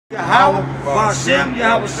Yahweh, Ba'ashem,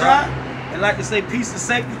 Yahweh Shai, and like to say peace and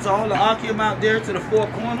safety to all the Akim out there to the four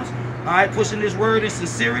corners. All right, pushing this word in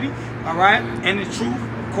sincerity, all right, and in truth,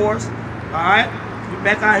 of course. All right, we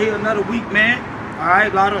back out here another week, man. All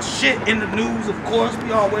right, a lot of shit in the news, of course.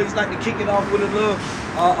 We always like to kick it off with a little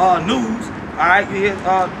news. All right, you hear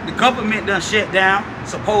the government done shut down.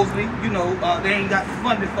 Supposedly, you know, they ain't got the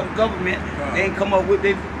funding for the government. They ain't come up with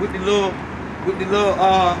the little.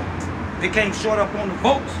 They came short up on the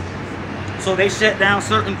votes, so they shut down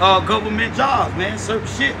certain government jobs, man. Certain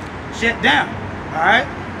shit shut down. All right,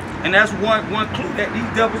 and that's one clue that these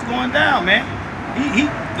devils going down, man.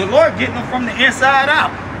 The Lord getting them from the inside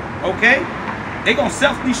out. Okay, they gonna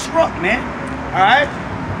self-destruct, man. All right,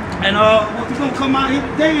 and what we gonna come out here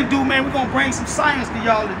today and do, man? We gonna bring some science to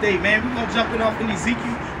y'all today, man. We gonna jump it off in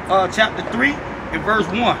Ezekiel chapter 3. In verse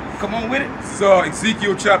 1. Come on with it. So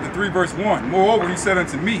Ezekiel chapter 3 verse 1. Moreover, he said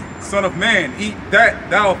unto me, Son of man, eat that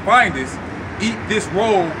thou findest, eat this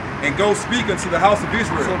roll, and go speak unto the house of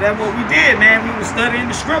Israel. So that's what we did, man. We were studying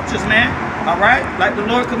the scriptures, man. All right? Like the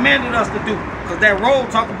Lord commanded us to do. Because that roll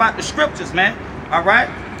talk about the scriptures, man. All right?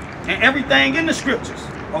 And everything in the scriptures.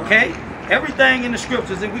 Okay? Everything in the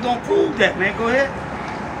scriptures. And we're going to prove that, man. Go ahead.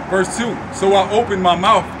 Verse 2. So I opened my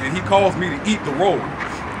mouth, and he caused me to eat the roll.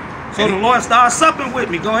 So the Lord started supping with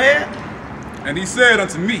me. Go ahead. And he said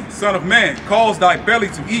unto me, Son of man, cause thy belly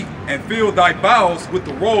to eat, and fill thy bowels with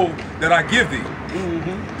the roll that I give thee.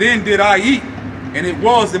 Then did I eat, and it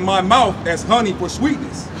was in my mouth as honey for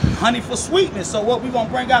sweetness. Honey for sweetness. So what we're going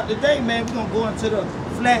to bring out today, man, we're going to go into the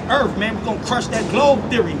flat earth, man. We're going to crush that globe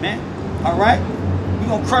theory, man. All right? We're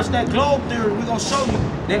going to crush that globe theory. We're going to show you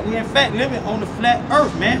that we in fact living on the flat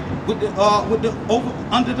earth, man. In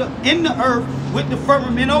the earth with the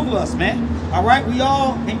firmament over us, man. All right, we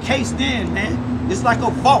all encased in, man. It's like a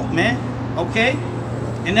vault, man. Okay,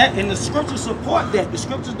 and the scriptures support that. The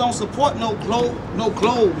scriptures don't support no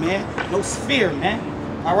globe, man, no sphere, man.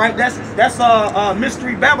 All right, that's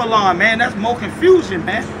mystery Babylon, man. That's more confusion,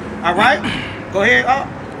 man. All right, go ahead.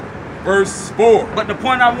 Verse 4. But the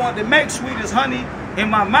point I want to make, sweet as honey in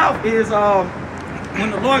my mouth, is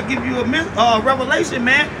when the Lord give you a revelation,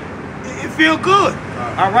 man. It feel good.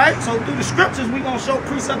 All right, so through the scriptures we're gonna show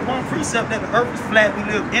precept upon precept that the earth is flat. We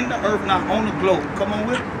live in the earth, not on the globe. Come on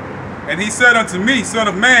with it. And he said unto me, Son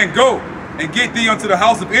of man, go and get thee unto the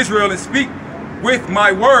house of Israel, and speak with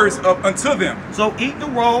my words unto them. So eat the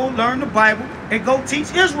roll, learn the Bible, and go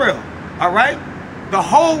teach Israel. All right, the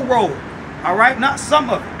whole roll. All right, not some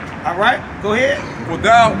of it. All right, go ahead. For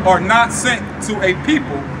thou art not sent to a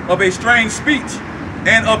people of a strange speech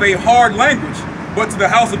and of a hard language, but to the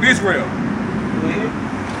house of Israel.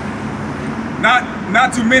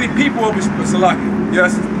 Not too many people of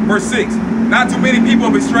yes, verse 6. Not too many people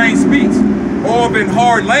of a strange speech, or of a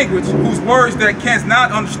hard language, whose words that canst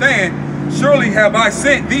not understand, surely have I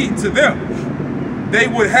sent thee to them. They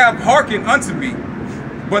would have hearkened unto me,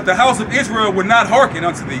 but the house of Israel would not hearken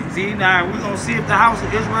unto thee. See, now we're gonna see if the house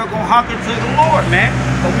of Israel gonna hearken to the Lord, man.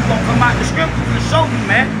 But we're gonna come out the scriptures and show you,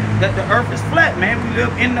 man, that the earth is flat, man. We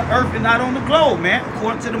live in the earth and not on the globe, man,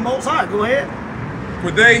 according to the Most High. Go ahead.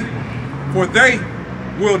 For they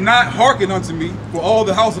will not hearken unto me, for all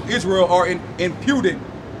the house of Israel are impudent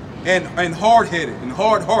and hard-headed and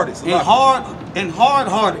hard-hearted. And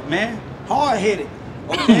hard-hearted, man. Hard-headed,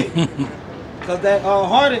 okay? Because that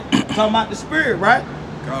hearted talking about the spirit, right?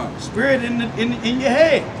 God. Spirit in your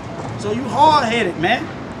head. So you hard-headed, man.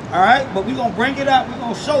 All right, but we're gonna bring it out. We're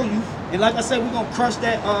gonna show you. And like I said, we're gonna crush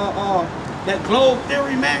that that globe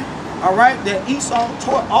theory, man. All right, that Esau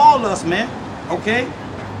taught all us, man. Okay,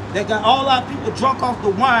 that got all our people drunk off the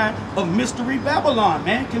wine of mystery Babylon,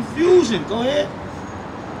 man. Confusion. Go ahead.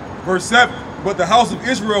 Verse 7. But the house of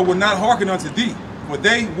Israel will not hearken unto thee, for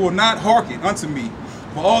they will not hearken unto me.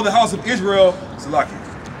 For all the house of Israel, Salakia.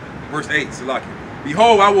 Verse 8. Salakia.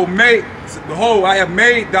 Behold, I have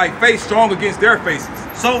made thy face strong against their faces.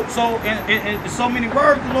 So in so many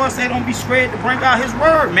words, the Lord said, don't be scared to bring out his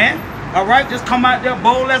word, man. All right, just come out there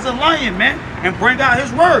bold as a lion, man, and bring out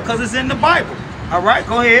his word, because it's in the Bible. All right,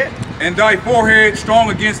 go ahead. And thy forehead strong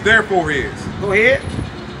against their foreheads. Go ahead.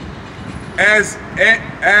 As an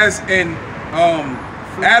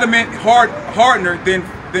adamant hardener than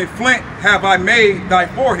flint have I made thy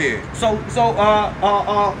forehead. So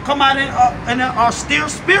come out in a still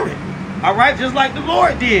spirit. All right, just like the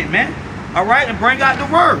Lord did, man. All right, and bring out the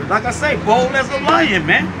word. Like I say, bold as a lion,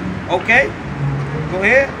 man. Okay, go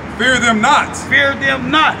ahead. Fear them not. Fear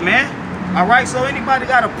them not, man. All right, so anybody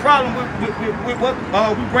got a problem with what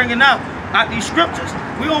we bringing out these scriptures,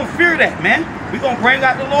 we don't fear that, man. We gonna bring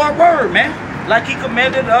out the Lord's word, man, like he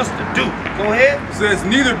commanded us to do. Go ahead. It says,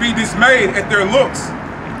 neither be dismayed at their looks,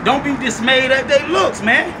 Don't be dismayed at their looks,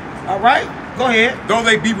 man. All right? Go ahead. Though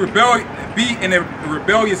they be in a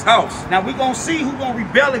rebellious house. Now we're going to see who's going to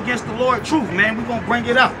rebel against the Lord truth, man. We're going to bring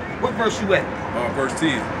it out. What verse you at? Verse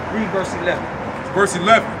 10. Read verse 11. Verse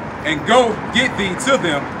 11. And go get thee to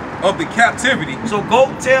them of the captivity. So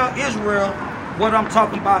go tell Israel what I'm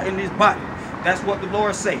talking about in this body. That's what the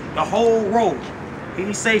Lord say. The whole road. He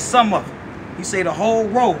didn't say some of it. He say the whole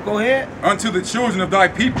road. Go ahead. Unto the children of thy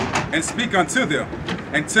people, and speak unto them,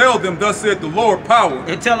 and tell them, thus said the Lord power.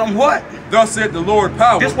 And tell them what? Thus said the Lord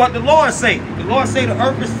power. This what the Lord say. The Lord say the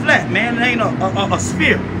earth is flat, man. It ain't a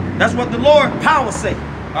sphere. That's what the Lord power say.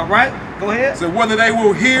 All right? Go ahead. So whether they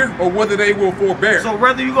will hear or whether they will forbear. So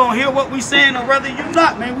whether you going to hear what we saying or whether you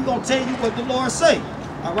not, man, we going to tell you what the Lord say.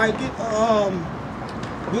 All right? Get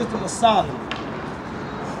Wisdom of Solomon.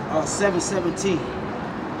 7:17.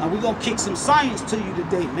 Now we're gonna kick some science to you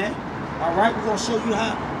today, man. All right, we're gonna show you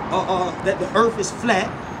how that the earth is flat,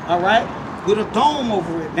 all right, with a dome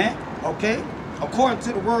over it, man. Okay, according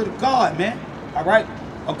to the word of God, man. All right,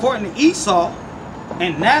 according to Esau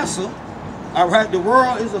and NASA, all right, the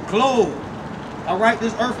world is a globe. All right,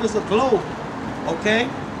 this earth is a globe. Okay.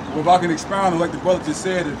 Well, if I can expound on, like the brother just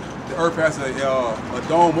said, the earth has a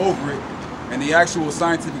dome over it. And the actual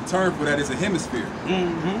scientific term for that is a hemisphere.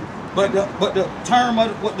 Mm-hmm. But the term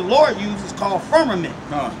of what the Lord uses is called firmament.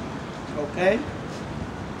 Okay.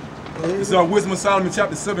 This is Wisdom of Solomon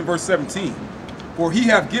chapter 7 verse 17. For he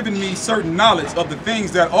hath given me certain knowledge of the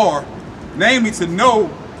things that are, namely to know,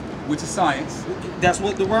 which is science. That's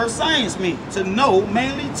what the word science means. To know,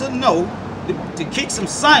 mainly to know, to kick some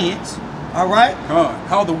science. All right.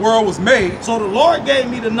 How the world was made. So the Lord gave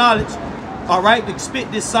me the knowledge. All right, to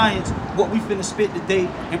spit this science, what we finna spit today,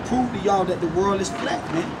 and prove to y'all that the world is flat,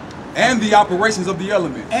 man. And the operations of the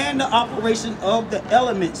elements. And the operation of the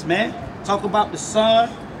elements, man. Talk about the sun,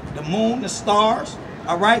 the moon, the stars,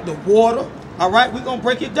 all right, the water. All right, we're gonna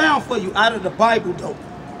break it down for you out of the Bible, though.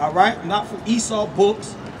 All right, not from Esau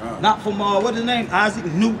books, not from, what's his name, Isaac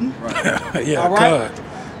Newton. Right. Yeah, all right?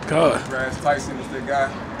 God. deGrasse Tyson was that guy.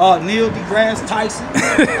 Neil deGrasse Tyson.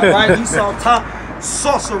 All right, Esau top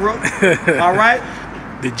sorcerer. All right.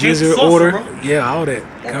 The Jesuit order. Yeah, all that.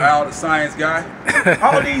 Al, the science guy.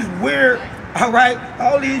 All these weird, all right,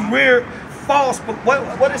 all these weird false, but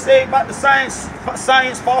what it say about the science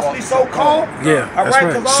falsely so called? Yeah, all that's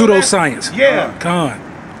right. Pseudoscience. Yeah. Con.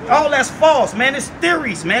 All that's false, man. It's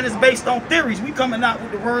theories, man. It's based on theories. We coming out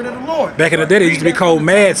with the word of the Lord. Back in the day, they used to be called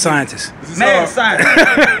mad scientists. Mad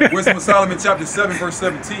scientists. Wisdom of Solomon chapter 7 verse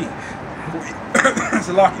 17.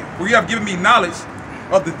 For you have given me knowledge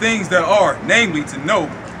of the things that are, namely to know.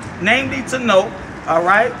 Namely to know, all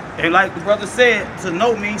right? And like the brother said, to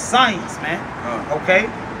know means science, man. Okay?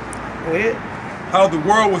 Go ahead. How the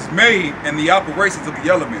world was made and the operations of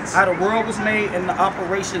the elements. How the world was made and the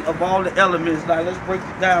operation of all the elements. Like, let's break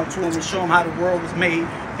it down to them and show them how the world was made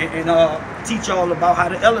and teach y'all about how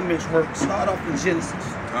the elements work. Start off in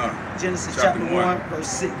Genesis. Genesis chapter 1, verse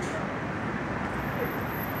 6.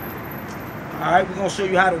 All right, we're going to show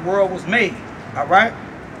you how the world was made. All right?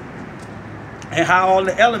 And how all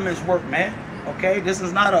the elements work, man. Okay? This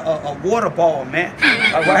is not a water ball, man.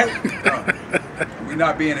 All right? We're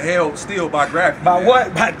not being held still by gravity. By man.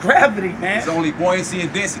 What? By gravity, man. It's only buoyancy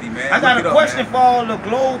and density, man. I got a question for all the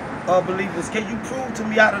globe believers. Can you prove to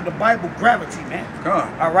me out of the Bible gravity, man?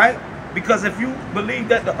 All right? Because if you believe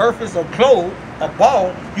that the earth is a globe, a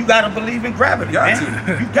ball, you got to believe in gravity,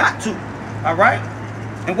 man. You got to. All right?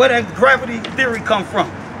 And where that gravity theory come from?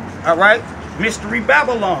 All right? Mystery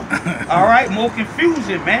Babylon. All right? More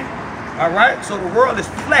confusion, man. All right? So the world is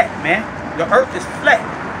flat, man. The earth is flat.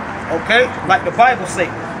 Okay? Like the Bible say.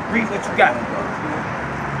 Read what you got.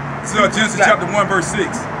 So Genesis chapter 1 verse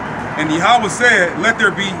 6. And Yahweh said, let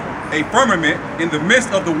there be a firmament in the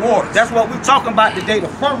midst of the waters. That's what we're talking about today, the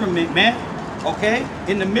firmament, man. Okay?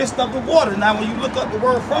 In the midst of the water. Now when you look up the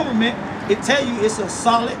word firmament, it tell you it's a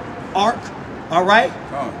solid arc. All right?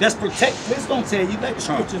 That's protected. It's going to tell you. Let the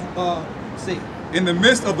scriptures say. In the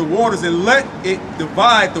midst of the waters, and let it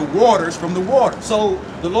divide the waters from the waters. So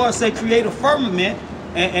the Lord said, create a firmament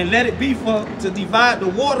and let it be to divide the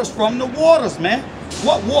waters from the waters, man.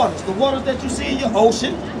 What waters? The waters that you see in your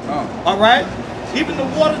ocean. All right? Even the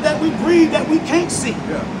water that we breathe that we can't see.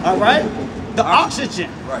 All right? The oxygen.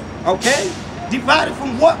 Right. Okay? Divided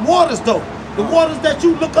from what waters, though? The waters that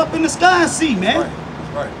you look up in the sky and see, man.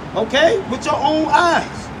 Right. Okay? With your own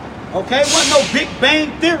eyes. Okay? Wasn't no Big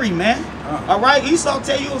Bang Theory, man. All right? Esau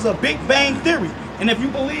tell you it was a Big Bang Theory. And if you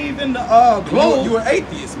believe in the globe... You're an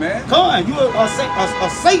atheist, man. You're a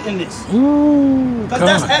Satanist. Because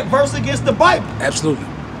that's adverse against the Bible. Absolutely.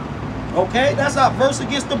 Okay? That's adverse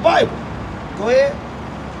against the Bible. Go ahead.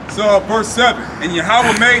 So verse 7, and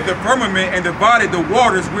Yahweh made the firmament and divided the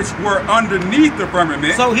waters which were underneath the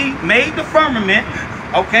firmament. So he made the firmament,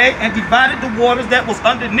 okay, and divided the waters that was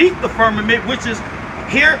underneath the firmament, which is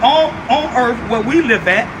here on earth where we live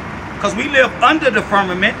at, because we live under the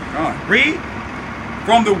firmament. Read.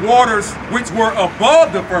 From the waters which were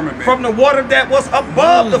above the firmament. From the water that was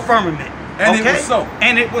above the firmament. And it was so.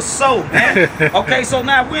 And it was so, man. Okay, so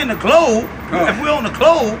now we're in the globe. If we're on the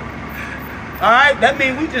globe, all right, that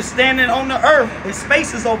means we just standing on the earth and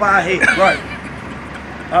spaces over our head. Right.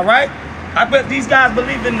 All right? I bet these guys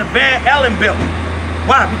believe in the Van Allen belt.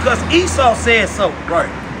 Why? Because Esau said so. Right.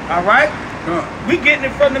 All right? We getting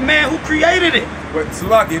it from the man who created it. But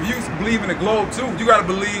Salaki, if you believe in the globe too, you got to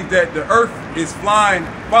believe that the earth is flying,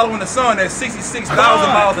 following the sun at 66,000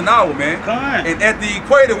 miles an hour, man. And at the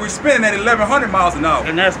equator, we're spinning at 1,100 miles an hour.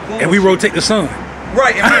 And that's cool. And we rotate the sun.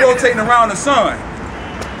 Right, and we're rotating around the sun.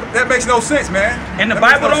 That makes no sense, man. And the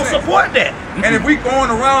Bible don't support that. And if we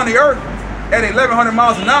going around the earth at 1,100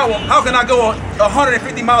 miles an hour, how can I go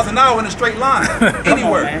 150 miles an hour in a straight line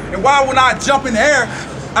anywhere? And why would I jump in the air?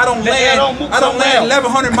 I don't land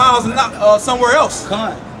 1,100 miles somewhere else.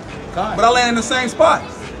 But I land in the same spot.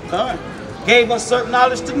 Gave us certain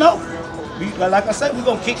knowledge to know. Like I said, we're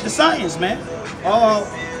gonna kick the science, man.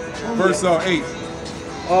 Verse 8.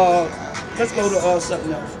 Let's go to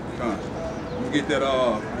something else. You get that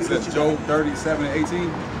it says Job 37 and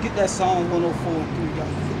 18. Get that Psalm 104 and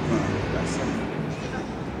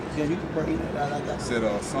 3. Yeah, you can bring that out. I got it. Said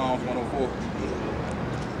Psalms 104.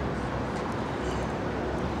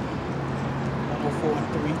 4 and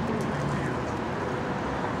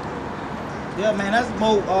 3. Yeah, man, that's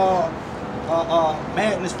more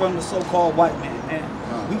madness from the so-called white man, man.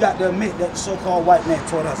 We got to admit that the so-called white man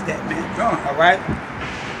taught us that, man. All right?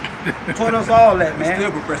 Taught us all that, man.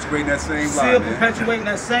 Still perpetuating that same lie, Still perpetuating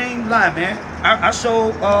that same lie, man. I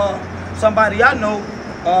showed somebody I know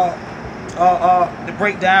the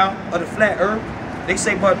breakdown of the flat earth. They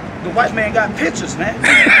say, but the white man got pictures, man.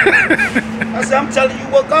 I said, I'm telling you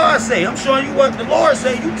what God say. I'm showing you what the Lord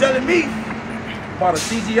say. You telling me about a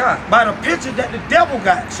CGI, by the picture that the devil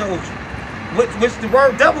got showed you. Which the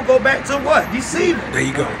word devil go back to what? Deceiver. There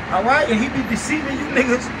you go. All right, and he be deceiving you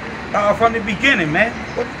niggas from the beginning, man.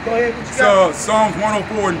 Go ahead, what you got? Psalms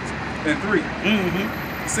 104 and 3.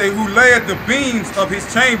 Say, who layeth the beams of his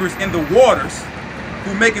chambers in the waters,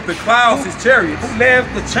 who maketh the clouds his chariots. Who layeth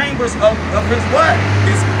the chambers of his what?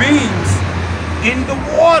 His beams in the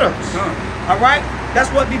waters. All right? That's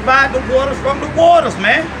what divide the waters from the waters,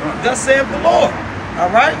 man. Thus saith the Lord. All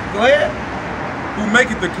right? Go ahead. Who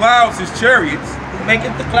maketh the clouds his chariots. Who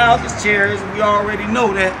maketh the clouds his chariots. We already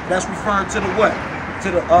know that. That's referring to the what? To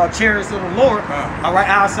the chariots of the Lord. All right?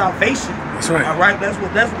 Our salvation. That's right. All right? That's what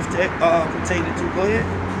pertaining to. Go ahead.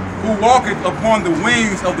 Who walketh upon the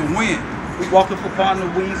wings of the wind. We walketh upon the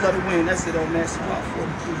wings of the wind. That's it on that spot.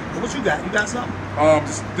 43. What you got? You got something?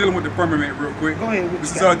 Just dealing with the firmament real quick. Go ahead.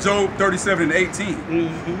 This is Job 37 and 18.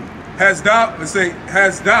 Hast thou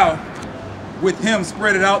with him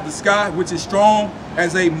spreaded out the sky, which is strong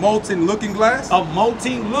as a molten looking glass? A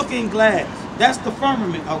molten looking glass. That's the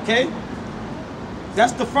firmament, okay?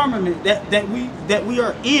 That's the firmament that we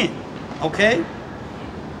are in, okay?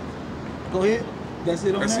 Go ahead. That's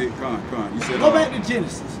it on That's that? it. Come on. You said, go back to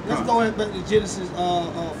Genesis. Let's go ahead back to Genesis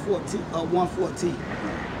 1:14.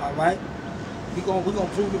 All right? We're gonna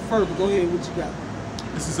prove it further. Go ahead, what you got?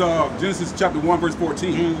 This is Genesis chapter 1, verse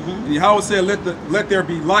 14. And Yahweh said, let there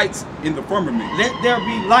be lights in the firmament. Let there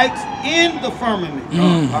be lights in the firmament.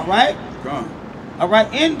 All right? All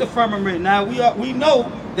right, in the firmament. Now we know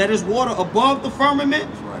that there's water above the firmament.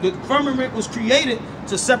 Right. The firmament was created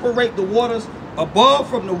to separate the waters above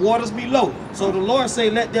from the waters below. So the Lord say,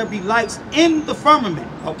 let there be lights in the firmament.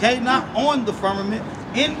 Okay, not on the firmament,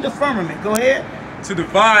 in the firmament. Go ahead. To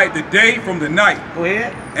divide the day from the night. Go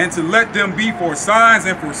ahead. And to let them be for signs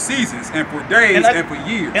and for seasons and for days and for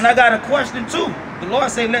years. And I got a question too. The Lord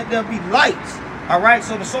say, let there be lights. All right,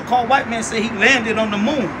 so the so-called white man say he landed on the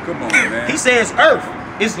moon. Come on, man. He says earth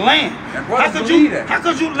is land. How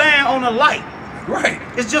could you land on a light? Right.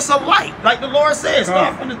 It's just a light, like the Lord says.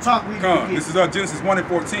 Start from the top. This is Genesis 1 and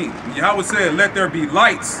 14. Yahweh said, let there be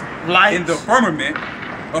lights in the firmament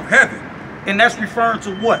of heaven. And that's referring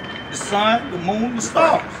to what? The sun, the moon, the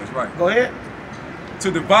stars. That's right. Go ahead. To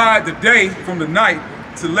divide the day from the night,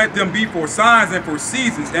 to let them be for signs and for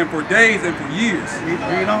seasons and for days and for years.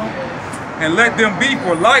 Read on. And let them be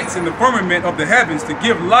for lights in the firmament of the heavens to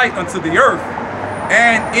give light unto the earth.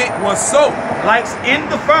 And it was so. Lights in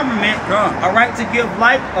the firmament, all right, to give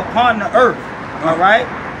light upon the earth. All right?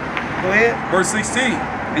 Go ahead. Verse 16.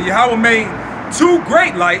 And Yahweh made two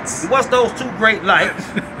great lights. What's those two great lights?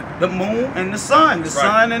 the moon and the sun. The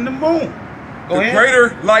sun and the moon. Go the ahead.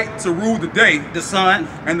 greater light to rule the day, the sun,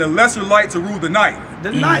 and the lesser light to rule the night.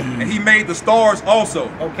 The night. And he made the stars also.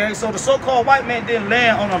 Okay, so the so-called white man didn't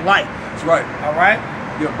land on a light. That's right. All right.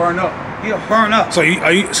 He'll burn up. He'll burn up. So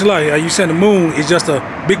are you saying the moon is just a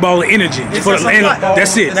big ball of energy? It's For just the a light.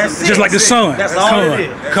 That's it. That's Just it. like the sun. That's all it is.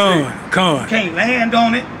 You You can't land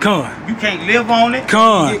on it. You can't live on it.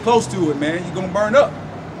 You get close to it, man, you're gonna burn up.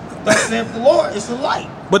 Thus saith the Lord, it's a light.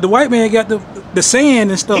 But the white man got the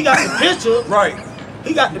sand and stuff. He got the pictures. Right.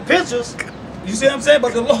 He got the pictures. You see what I'm saying?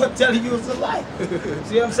 But the Lord telling you it's a light.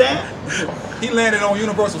 See what I'm saying? He landed on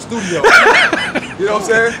Universal Studios. You know what I'm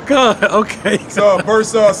saying? God, okay. So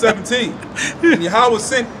verse 17. And Yahweh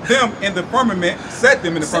sent them in the firmament, set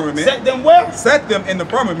them in the firmament. Set them where? Set them in the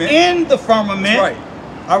firmament. In the firmament. That's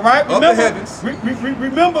right. All right. Of the heavens.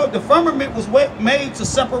 Remember, the firmament was made to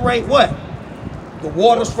separate what? The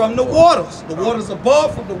waters from the waters. The waters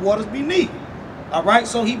above from the waters beneath. All right.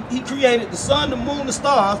 So he created the sun, the moon, the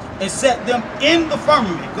stars, and set them in the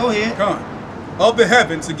firmament. Go ahead. Come. Of the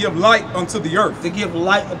heavens to give light unto the earth. To give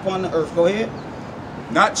light upon the earth. Go ahead.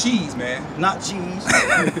 Not cheese, man. Not cheese.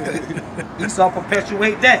 Esau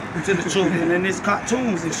perpetuate that to the children in his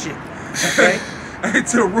cartoons and shit. Okay. And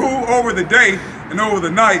to rule over the day and over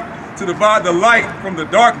the night, to divide the light from the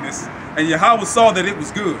darkness. And Yahweh saw that it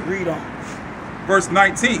was good. Read on. Verse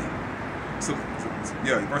 19.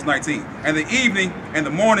 Verse 19. And the evening and the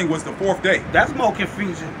morning was the fourth day. That's more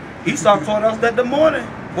confusion. Esau taught us that the morning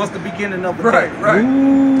was the beginning of the day. Right.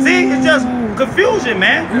 See, it's just confusion,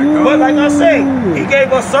 man. But like I say, he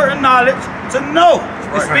gave us certain knowledge to know.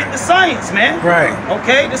 It's fit the science, man. Right.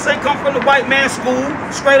 Okay, this ain't come from the white man's school,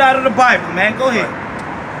 straight out of the Bible, man. Go ahead.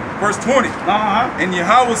 Verse 20. And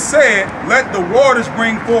Yahweh said, let the waters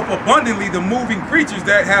bring forth abundantly the moving creatures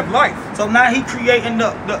that have life. So now he creating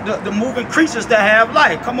the moving creatures that have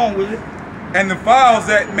life. Come on with it. And the fowls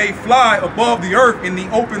that may fly above the earth in the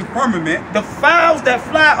open firmament. The fowls that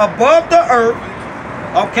fly above the earth,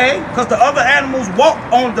 okay, because the other animals walk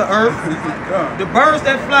on the earth. The birds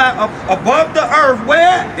that fly above the earth,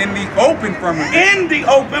 where? In the open firmament. In the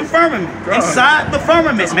open firmament. Inside the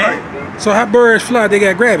firmament, man. Right. So how birds fly? They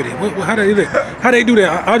got gravity. How do they do that? How they do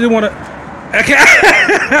that? I just want to. Okay.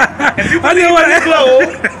 If you believe in the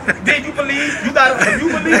globe, then you believe if you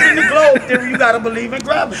believe in the globe theory, you gotta believe in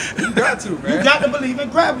gravity. You got to, man. You got to believe in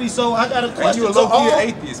gravity. So I got a question and you a low-key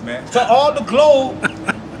atheist, man. To all the globe,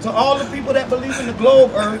 to all the people that believe in the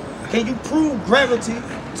globe earth, can you prove gravity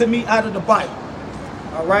to me out of the Bible?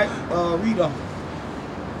 All right, read on.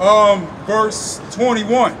 Verse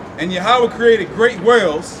 21. And Yahweh created great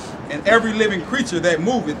whales and every living creature that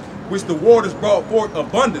moveth, which the waters brought forth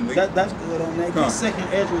abundantly. That's good on that. Get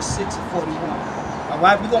 2nd Ezra 6:41. All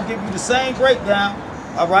right, we're going to give you the same breakdown,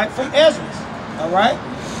 all right, from Ezra. All right?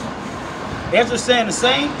 Ezra's saying the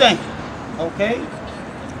same thing, okay?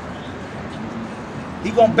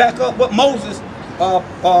 He going to back up what Moses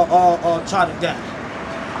jotted down.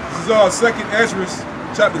 This is 2nd Ezra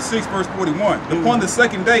chapter 6, verse 41. Upon the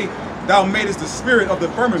second day, thou madest the spirit of the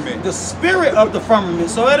firmament. The spirit of the firmament.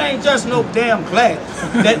 So it ain't just no damn glass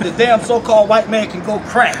that the damn so-called white man can go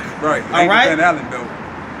crack. Right. All right. Van Allen built.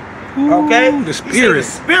 Okay. The spirit. The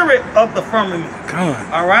spirit of the firmament.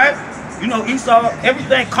 God. All right. You know, Esau,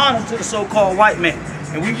 everything carnal to the so-called white man,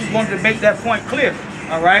 and we just wanted to make that point clear.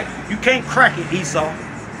 All right. You can't crack it, Esau.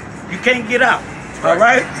 You can't get out. All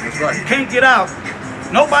right. That's right. You can't get out.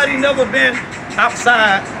 Nobody never been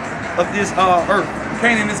outside of this earth.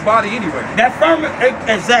 Pain in his body anyway. That firmament,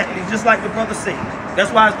 exactly, just like the brother said. That's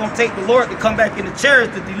why it's going to take the Lord to come back in the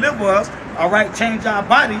chariots to deliver us, all right, change our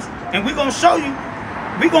bodies, and we're going to show you,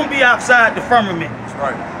 we're going to be outside the firmament. That's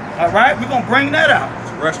right. All right, we're going to bring that out.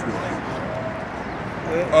 Terrestrial.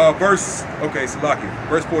 Verse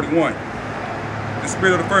 41. The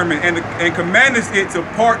spirit of the firmament, and commandest it to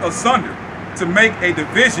part asunder, to make a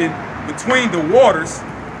division between the waters,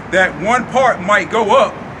 that one part might go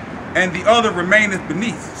up, and the other remaineth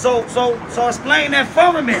beneath. So explain that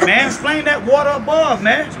firmament, man. Explain that water above,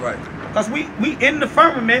 man. That's right. Because we in the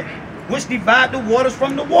firmament, which divide the waters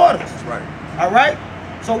from the waters. That's right. All right?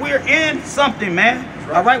 So we're in something, man.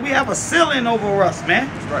 Right. All right? We have a ceiling over us, man.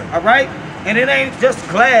 That's right. All right? And it ain't just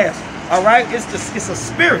glass. All right? It's a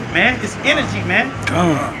spirit, man. It's energy, man.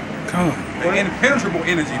 Come on. An impenetrable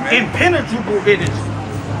energy, man. Impenetrable energy.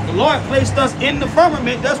 The Lord placed us in the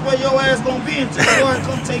firmament. That's where your ass gonna be until the Lord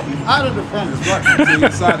come take you out of the firmament. That's right. Until he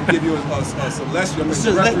decided to give you a celestial,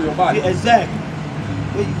 terrestrial body. Yeah, exactly.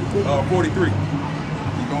 43.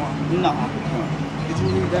 Keep going. No. Did you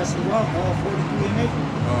read that Surah, 43 and 8?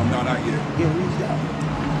 No, not yet. Yeah, read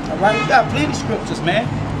that. All right, we got plenty of scriptures, man.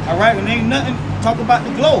 All right, and ain't nothing talk about the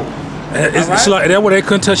globe. It's like that way they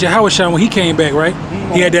couldn't touch your Howard shot when he came back, right?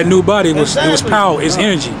 He had that new body. It was power, it's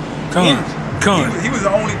energy. Come on. He was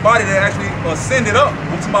the only body that actually ascended up.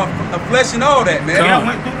 I'm talking about the flesh and all that, man. Yeah, I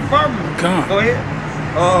went through the firmament. Go ahead.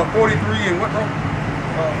 43 and what, bro?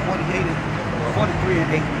 48 and 43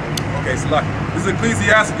 and 8. Okay, so like this is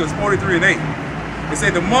Ecclesiasticus 43 and 8. It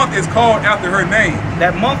said the month is called after her name.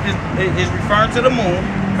 That month is referring to the moon.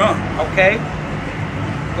 Okay.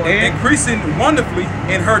 Go ahead. Increasing wonderfully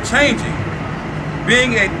in her changing,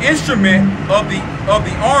 being an instrument of the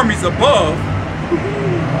armies above.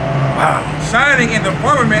 Wow. Shining in the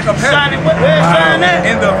firmament of heaven. Shining where shine at?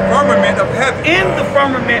 In the firmament of heaven. In the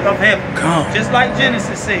firmament of heaven. Just like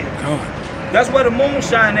Genesis said. That's where the moon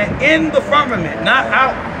shine at, in the firmament, not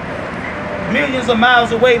out millions of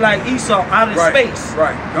miles away like Esau out in space.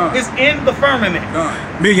 Right. It's in the firmament.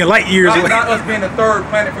 Million light years away. Not us being the third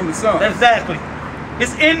planet from the sun. Exactly.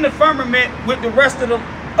 It's in the firmament with the rest of the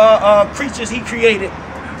creatures he created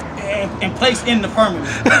and placed in the firmament.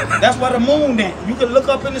 That's why the moon then. You can look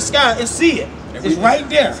up in the sky and see it. It's right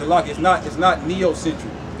there. So like it's not neocentric.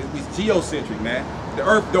 It's geocentric, man. The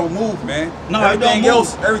earth don't move, man. No,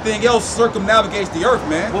 everything else circumnavigates the earth,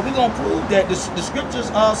 man. Well, we're gonna prove that the scriptures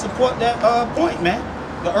support that point, man.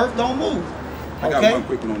 The earth don't move. I got one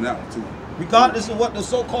quick one on that one too. Regardless of what the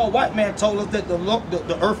so-called white man told us that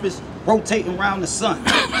the earth is rotating around the sun.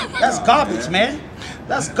 That's garbage, man.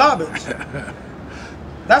 That's garbage.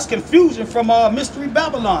 That's confusion from Mystery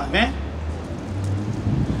Babylon, man.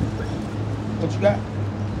 What you got?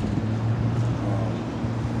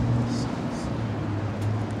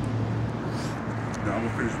 No, I'm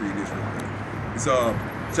gonna finish reading this real quick. It's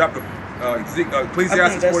chapter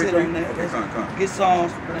Ecclesiastes 43. Okay, come. Get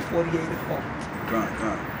Psalms 48 and 4. Come.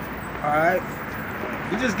 All right.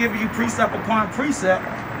 We're just giving you precept upon precept,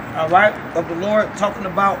 all right, of the Lord talking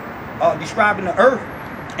about describing the earth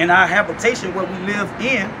and our habitation where we live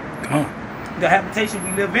in. The habitation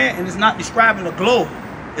we live in, and it's not describing the globe.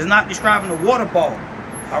 It's not describing the water ball.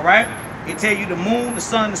 All right. It tell you the moon, the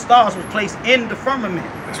sun, the stars was placed in the firmament.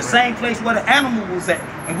 The same place where the animal was at.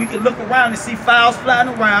 And we can look around and see fowls flying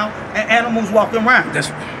around and animals walking around.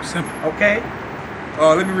 That's simple. Okay.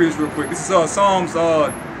 Let me read this real quick. This is Psalms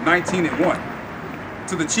 19 and 1.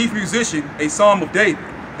 To the chief musician, a psalm of David.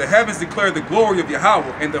 The heavens declare the glory of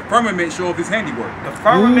Yahweh, and the firmament show of his handiwork. The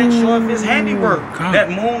firmament show of his handiwork. That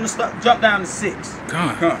moon jump down to 6.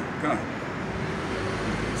 Come.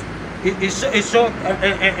 It show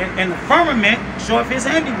and the firmament show of his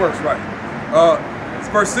handiwork. Right. It's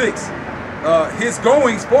verse 6. His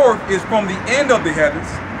goings forth is from the end of the heavens,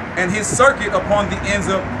 and his circuit upon the ends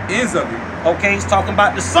of it. Okay, he's talking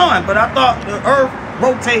about the sun, but I thought the earth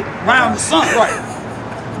rotate around the sun. Right.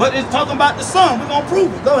 But it's talking about the sun. We're gonna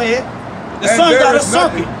prove it. Go ahead. The sun got a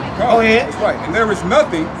circuit. Go ahead. That's right. And there is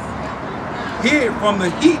nothing hid from the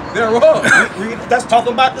heat thereof. That's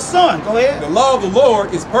talking about the sun. Go ahead. The law of the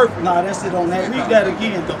Lord is perfect. Nah, that's it on that. Read that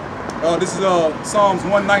again, though. This is Psalms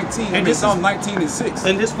 119. And Psalm 19 and 6.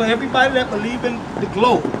 And this for everybody that believe in the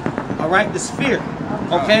globe. All right, the sphere.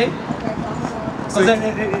 Okay.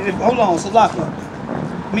 Hold on, Salaka.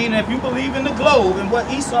 Meaning, if you believe in the globe and what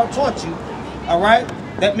Esau taught you, all right,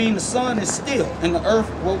 that means the sun is still and the earth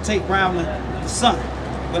rotate around the sun.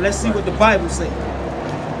 But let's see what the Bible says.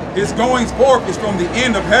 His goings forth is from the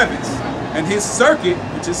end of heavens, and his circuit,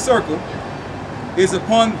 which is circle, is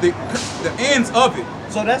upon the ends of it.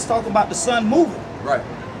 So that's talking about the sun moving. Right.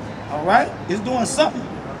 All right? It's doing something.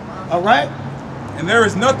 All right? And there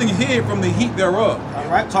is nothing hid from the heat thereof. All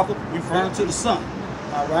right? Referring to the sun.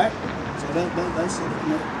 All right? So that's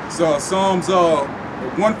it. So Psalms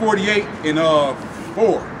 148 and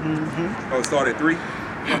 4. Oh, start at 3.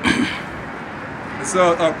 It's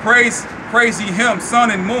praise ye him,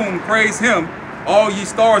 sun and moon, praise him, all ye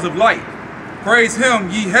stars of light. Praise him,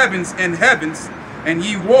 ye heavens, and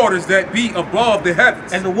ye waters that be above the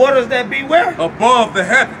heavens. And the waters that be where? Above the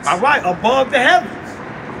heavens. All right, above the heavens.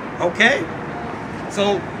 Okay?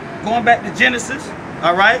 So, going back to Genesis,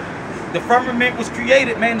 all right? The firmament was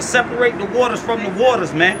created, man, to separate the waters from the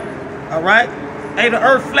waters, man. All right? Ain't the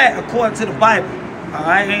earth flat according to the Bible. All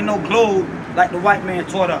right? Ain't no globe like the white man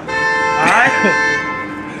taught us. All right?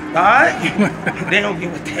 All right? They don't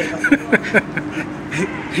give a damn.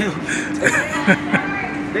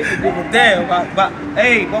 They don't give a damn about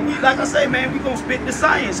hey, but we, like I say, man, we gonna spit the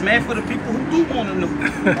science, man, for the people who do want to know.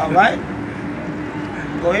 All right?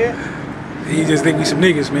 Go ahead. You just think we some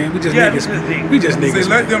niggas, man. We just niggas. We just niggas. Say,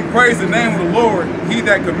 let them praise the name of the Lord, he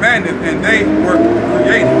that commanded, and they were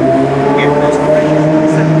created. Get 1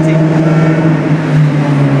 Corinthians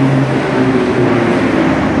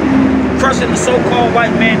 17. Crush pushing the so-called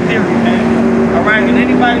white man theory, man. All right, and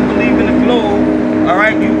anybody believe in the globe, all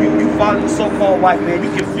right, you follow the so-called white man. You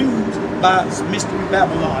confused by Mystery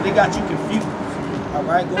Babylon. They got you confused. All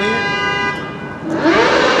right, go ahead.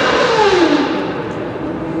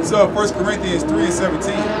 So 1 Corinthians 3:17.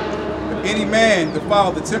 If any man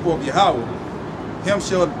defile the temple of Yahweh, him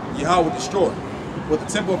shall Yahweh destroy. For the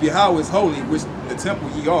temple of Yahweh is holy, which the temple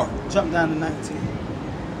ye are. Jump down to 19.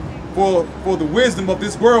 For the wisdom of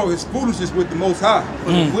this world is foolishness with the Most High.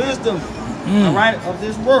 For the wisdom, all right, of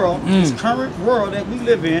this world, this current world that we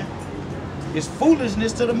live in, is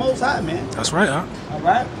foolishness to the Most High, man. That's right, huh? All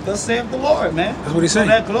right, thus saith the Lord, man. That's what he So said.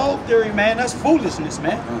 that globe theory, man, that's foolishness,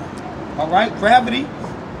 man. All right, gravity,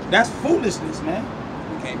 that's foolishness, man.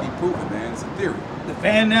 It can't be proven, man. It's a theory. The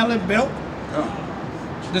Van Allen belt,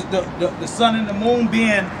 the sun and the moon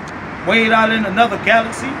being weighed out in another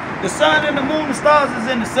galaxy. The sun and the moon and stars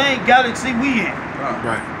is in the same galaxy we in.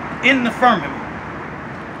 Right. In the firmament.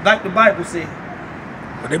 Like the Bible said.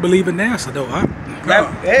 But they believe in NASA though, huh?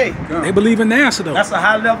 Hey, They believe in NASA though. that's a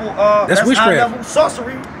high level That's witchcraft. high level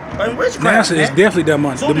sorcery and witchcraft. NASA is man. definitely that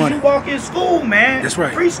money. As soon as you walk in school, man. That's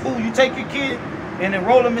right. Preschool, you take your kid and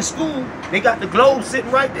enroll them in school, they got the globe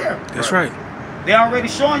sitting right there. That's right. They already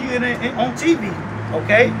showing you on TV.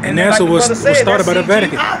 Okay? And then NASA like was said, started by the that's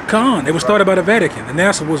Vatican. CGI. Come on, it was started by the Vatican. And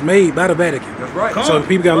NASA was made by the Vatican. That's right. Come So on.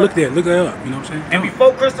 people gotta look there, look it up. You know what I'm saying? And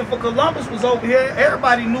before Christopher Columbus was over here,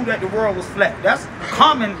 everybody knew that the world was flat. That's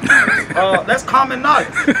common. That's common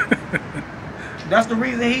knowledge. That's the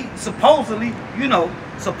reason he supposedly,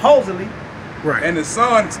 Right. And the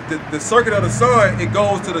sun, the circuit of the sun, it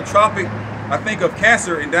goes to the tropic, I think, of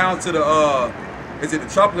Cancer and down to the is it the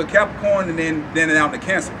tropic of Capricorn and then down to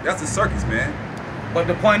Cancer. That's the circuits, man. But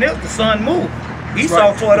the point is, the sun moves. Esau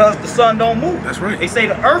right. taught us the sun don't move. That's right. They say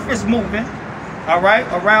the earth is moving, all right,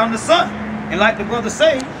 around the sun. And like the brother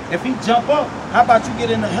say, if he jump up, how about you get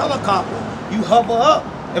in a helicopter, you hover up.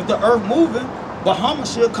 If the earth moving,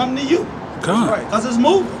 Bahamas should come to you. Come on. Right. Because it's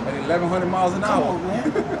moving. At 1,100 miles an Come hour. on,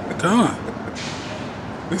 man. Come on.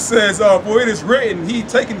 It says, for it is written, he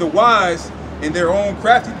taking the wise in their own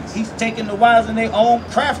craftiness. He's taking the wise in their own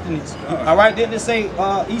craftiness. All right, didn't it say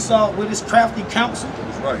Esau with his crafty counsel?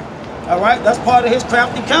 That's right. All right, that's part of his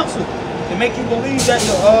crafty counsel. To make you believe that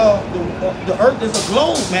the earth is a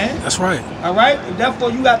globe, man. That's right. All right, and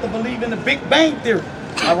therefore you have to believe in the Big Bang Theory.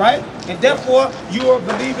 All right, and therefore you are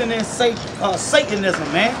believing in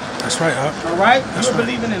Satanism, man. That's right, huh? All right, That's you're right.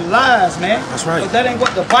 believing in lies, man. That's right. But that ain't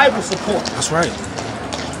what the Bible supports. That's right.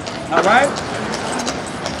 All right,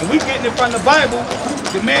 and we getting it from the Bible,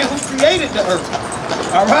 the man who created the earth.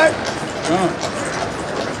 All right.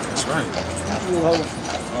 That's right. Hold on.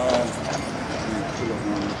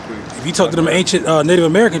 If you talk to them ancient Native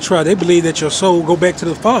American tribe, they believe that your soul go back to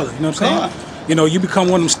the Father. You know what I'm saying? You know, you become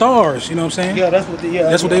one of them stars. You know what I'm saying? Yeah, that's what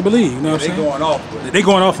That's what they believe. You know what I'm They saying? going off. But They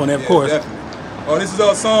going off on that, of course. Definitely. This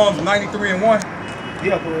is Psalms 93:1.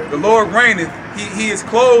 Yeah, go ahead. The Lord reigneth, he is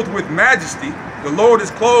clothed with majesty, the Lord is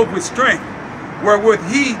clothed with strength, wherewith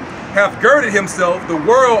he hath girded himself, the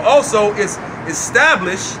world also is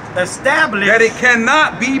established, that it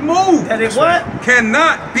cannot be moved. That it what?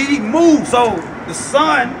 Cannot be moved. So the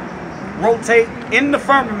sun rotate in the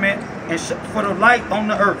firmament and for the light on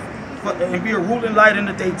the earth, and be a ruling light in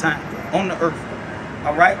the daytime on the earth.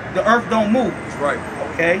 All right, the earth don't move. That's right.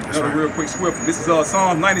 Okay. Another real quick swift. This is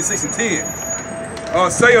Psalms 96:10.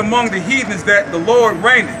 Say among the heathens that the Lord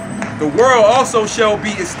reigneth. The world also shall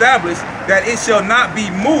be established, that it shall not be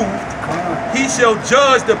moved. He shall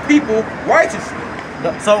judge the people righteously.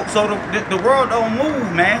 So the world don't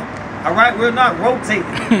move, man. All right, we're not rotating.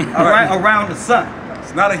 All right, around the sun.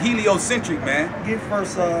 It's not a heliocentric, man. Give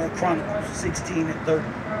First Chronicles 16 and 30.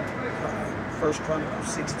 First Chronicles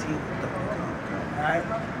 16 and 30. All right.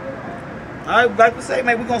 All right, like we say,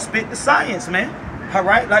 man, we're gonna spit the science, man. All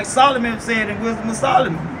right, like Solomon said in Wisdom of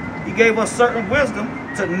Solomon, he gave us certain wisdom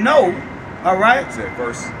to know. All right. What's that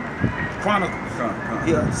verse? Chronicles. Come.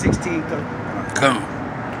 Yeah, 16:30. Come.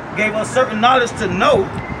 Gave us certain knowledge to know,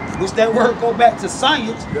 which that word go back to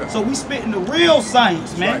science. Yeah. So we spitting the real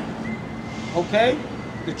science, man. Right. Okay,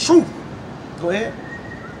 the truth. Go ahead.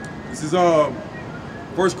 This is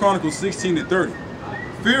First Chronicles 16 and 30.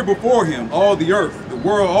 Fear before him all the earth. The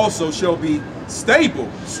world also shall be stable.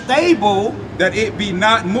 Stable. That it be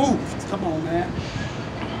not moved. Come on, man.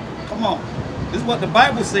 Come on. This is what the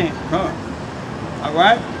Bible's saying. Huh. All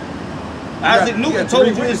right. Isaac Newton told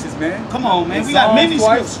you this. Man. Come on, man. In We got Psalms many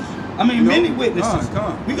twice. scriptures. I mean, many witnesses. Come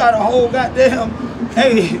on. We got a whole goddamn.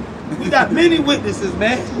 Hey, we got many witnesses,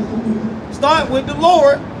 man. Start with the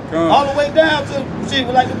Lord, all the way down to shit,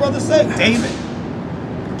 like the brother said, David,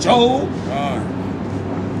 Job.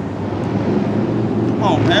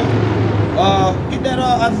 Come on, man. Get that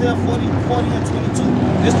Isaiah 40 and 22.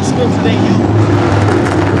 This the scripture they use.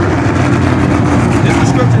 This the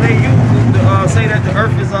scripture they use to say that the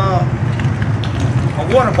earth is a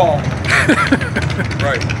water ball.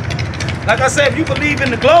 Right. Like I said, if you believe in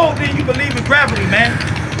the globe, then you believe in gravity, man.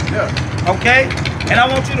 Yeah. Okay? And I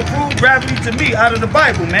want you to prove gravity to me out of the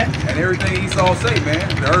Bible, man. And everything Esau say, man,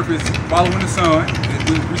 the earth is following the sun.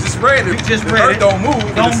 We just read it. The earth don't move.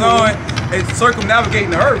 The sun is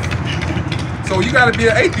circumnavigating the earth. So you got to be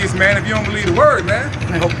an atheist, man, if you don't believe the word, man.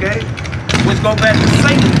 Okay? Which go back to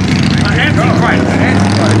Satan, an antichrist.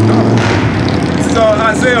 This is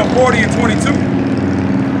Isaiah 40 and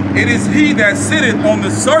 22. It is he that sitteth on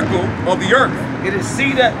the circle of the earth. It is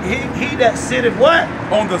he that sitteth what?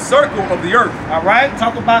 On the circle of the earth. All right?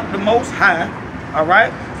 Talk about the Most High. All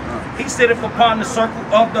right? He sitteth upon the circle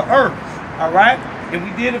of the earth. All right? And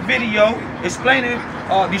we did a video explaining,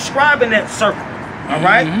 describing that circle. All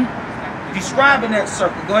right? Describing that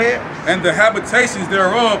circle. Go ahead. And the habitations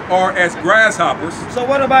thereof are as grasshoppers. So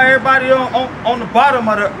what about everybody on the bottom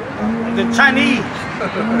of the Chinese?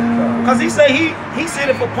 Because he say he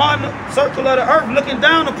sitteth upon the circle of the earth looking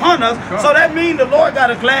down upon us. So that means the Lord got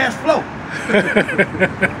a glass floor.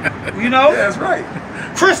 You know? Yeah, that's right.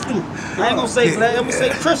 Crystal. I ain't gonna say glass, I'm gonna say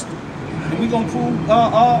crystal. And we gonna prove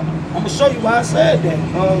I'm gonna show you why I said that.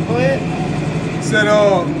 Go ahead. It said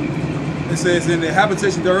it says in the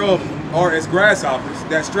habitation thereof are as grasshoppers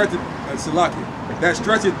that stretcheth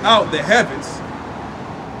out the heavens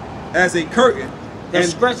as a curtain. That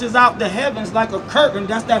stretches out the heavens like a curtain.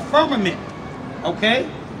 That's that firmament. Okay?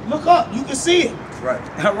 Look up. You can see it. Right.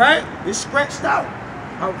 All right? It's stretched out.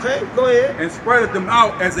 Okay? Go ahead. And spreadeth them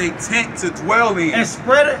out as a tent to dwell in. And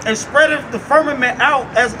spreadeth the firmament out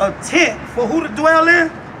as a tent for who to dwell in?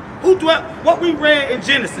 Who dwell? What we read in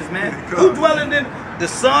Genesis, man. Who dwelling in the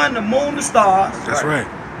sun, the moon, the stars. That's right.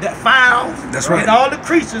 The fowls. That's right. And all the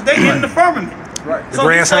creatures. They in the firmament. Right. So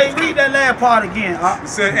you say, read that last part again. It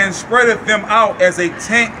said, and spreadeth them out as a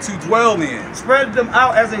tent to dwell in. Spread them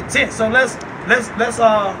out as a tent. So let's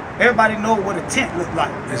everybody know what a tent look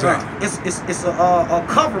like. Exactly. It's a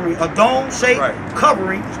covering, a dome-shaped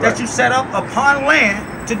covering that you set up upon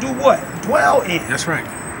land to do what? Dwell in. That's right.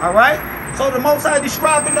 All right. So the Most High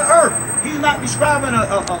describing the earth. He's not describing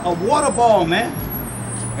a water ball, man.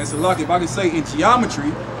 And so, like, if I could say in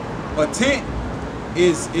geometry, a tent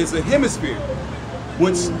is a hemisphere,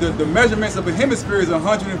 which the measurements of a hemisphere is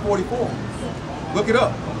 144. Look it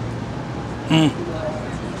up.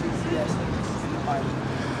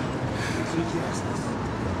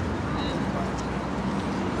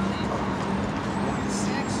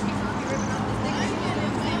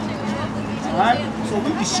 Alright? So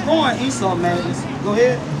we destroying Esau, man. Go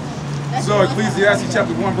ahead. So Ecclesiastes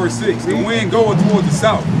chapter 1 verse 6. The wind goeth toward the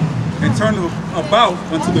south and turneth about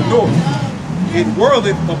unto the north. It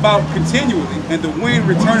whirleth about continually, and the wind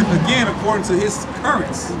returneth again according to his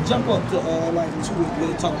currents. Jump up to like 2 where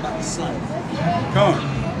they talk about the sun. Come.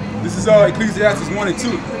 This is Ecclesiastes 1 and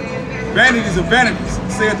 2. Vanities of vanities,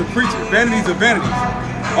 saith the preacher. Vanities of vanities.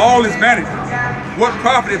 All is vanity. What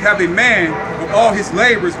profiteth have a man of all his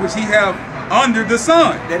labors which he have under the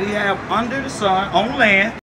sun? That he have under the sun on land.